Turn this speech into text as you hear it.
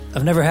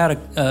I've never had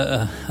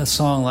a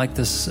song like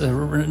this,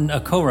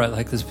 a co-write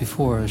like this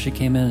before. She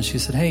came in and she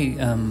said, "Hey,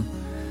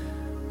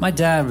 my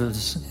dad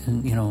was,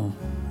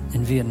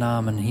 in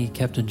Vietnam, and he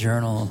kept a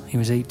journal. He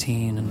was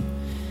 18, and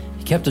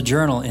he kept a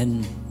journal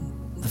in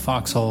the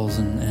foxholes,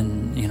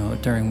 and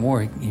during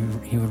war,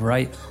 he would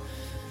write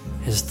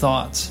his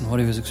thoughts and what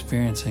he was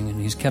experiencing, and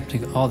he's kept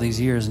it all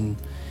these years, and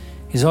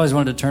he's always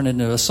wanted to turn it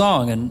into a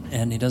song,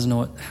 and he doesn't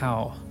know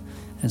how.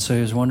 And so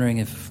I was wondering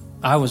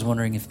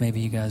if maybe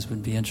you guys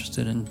would be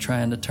interested in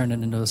trying to turn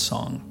it into a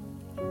song."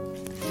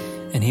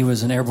 And he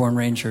was an Airborne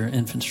Ranger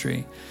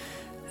infantry.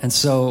 And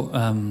so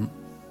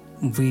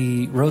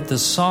we wrote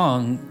this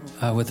song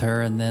with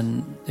her, and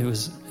then it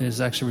was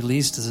actually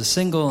released as a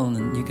single,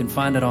 and you can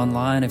find it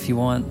online if you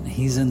want.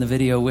 He's in the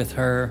video with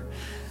her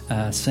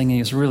singing.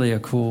 It's really a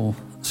cool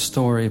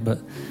story, but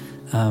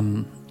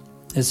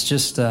it's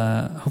just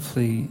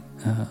hopefully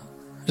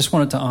just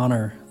wanted to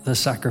honor the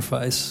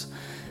sacrifice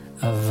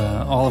of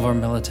all of our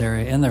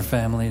military and their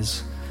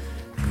families.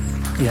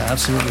 Yeah,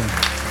 absolutely.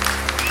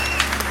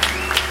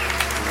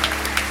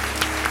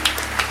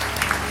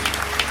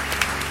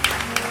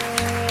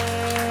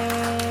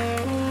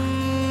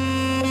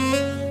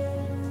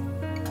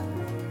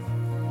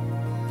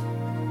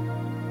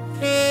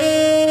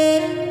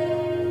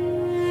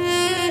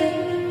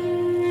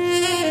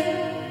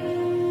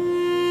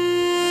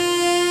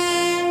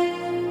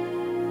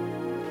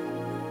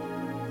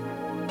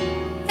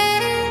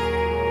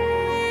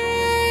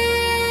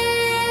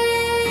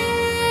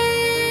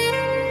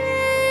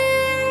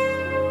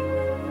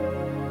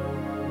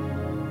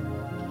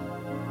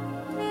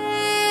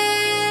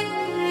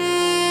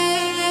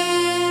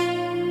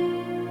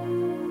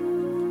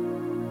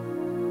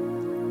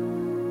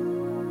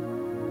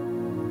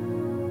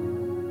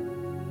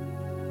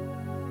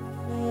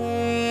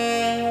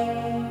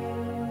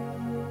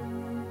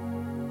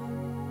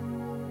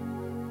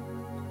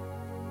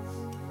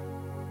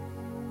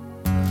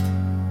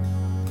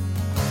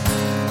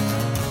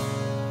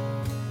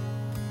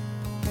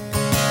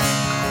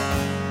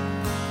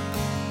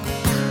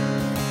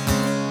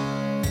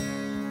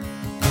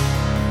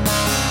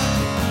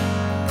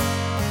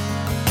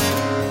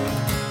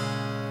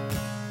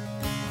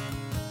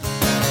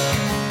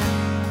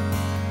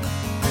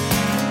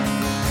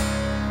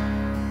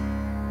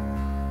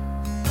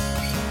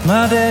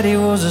 My daddy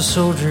was a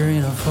soldier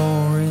in a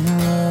foreign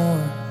war.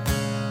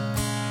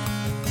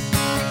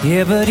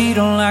 Yeah, but he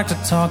don't like to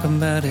talk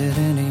about it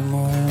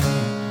anymore.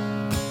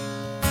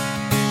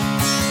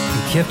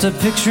 He kept a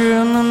picture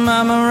of my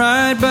mama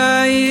right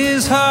by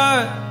his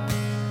heart,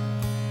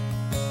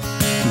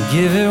 and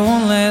give it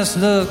one last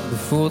look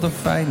before the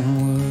fighting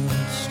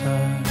would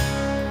start.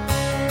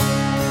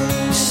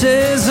 He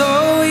says,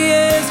 all he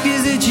asks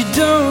is that you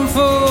don't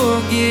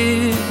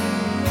forget,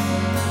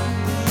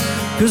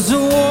 'cause the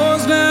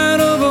war's not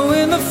over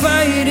when the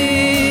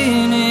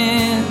fighting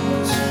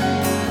ends.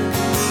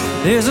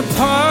 There's a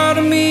part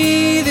of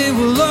me that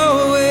will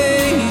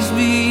always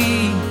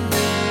be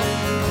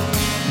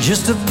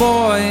just a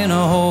boy in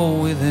a hole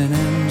with an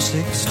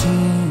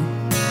M16.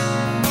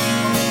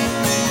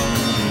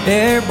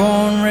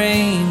 Airborne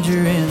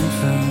Ranger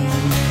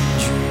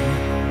infantry.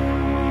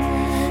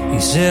 He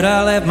said,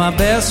 I left my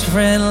best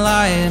friend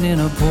lying in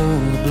a pool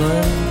of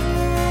blood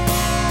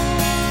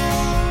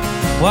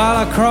while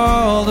I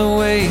crawled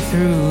away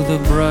through the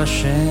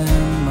brush and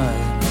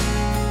mud.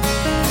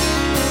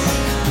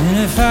 And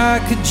if I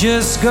could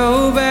just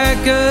go back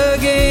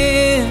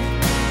again,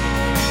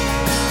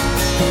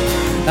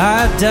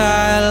 I'd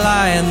die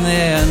lying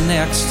there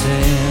next to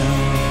him.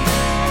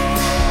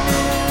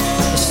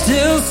 I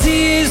still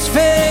see his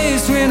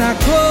face when I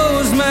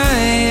close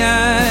my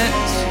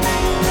eyes,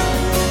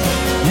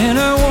 and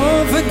I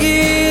won't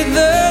forget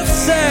the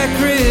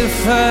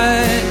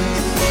sacrifice.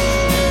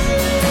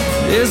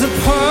 There's a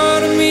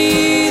part of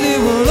me that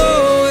will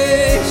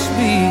always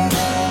be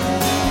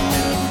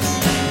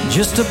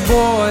just a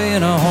boy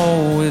in a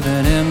hole with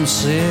an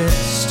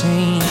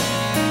M16.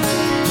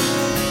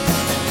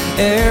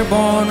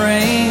 Airborne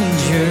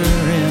Ranger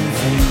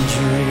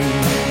infantry.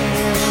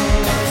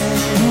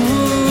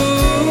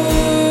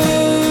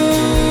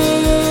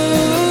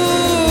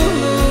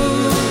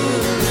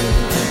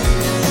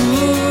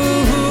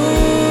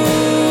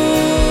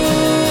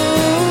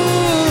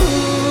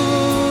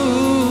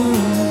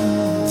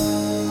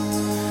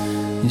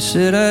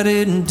 Said I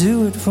didn't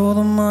do it for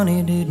the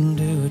money, didn't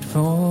do it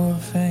for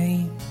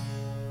fame.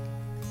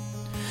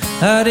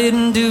 I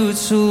didn't do it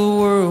so the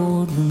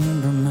world would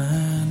remember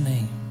my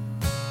name.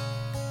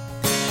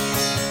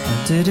 I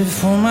did it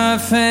for my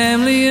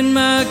family and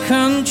my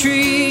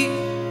country,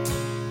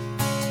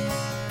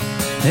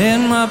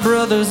 and my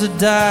brothers that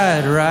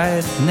died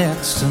right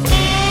next to me.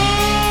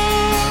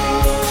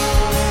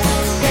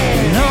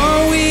 And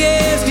all we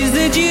ask is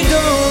that you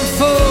don't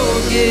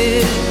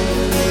forget,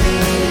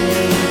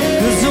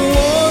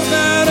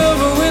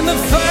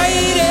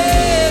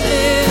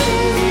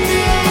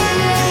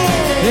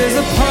 there's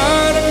a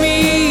part of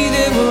me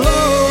that will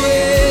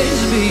always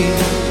be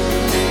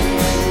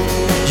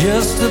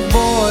just a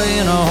boy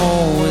in a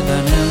hole with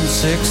an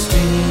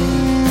M16.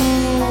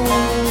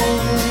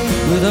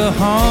 with a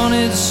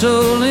haunted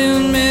soul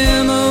in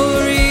memories.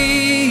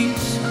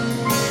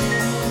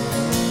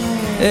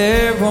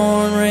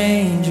 Airborne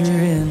Ranger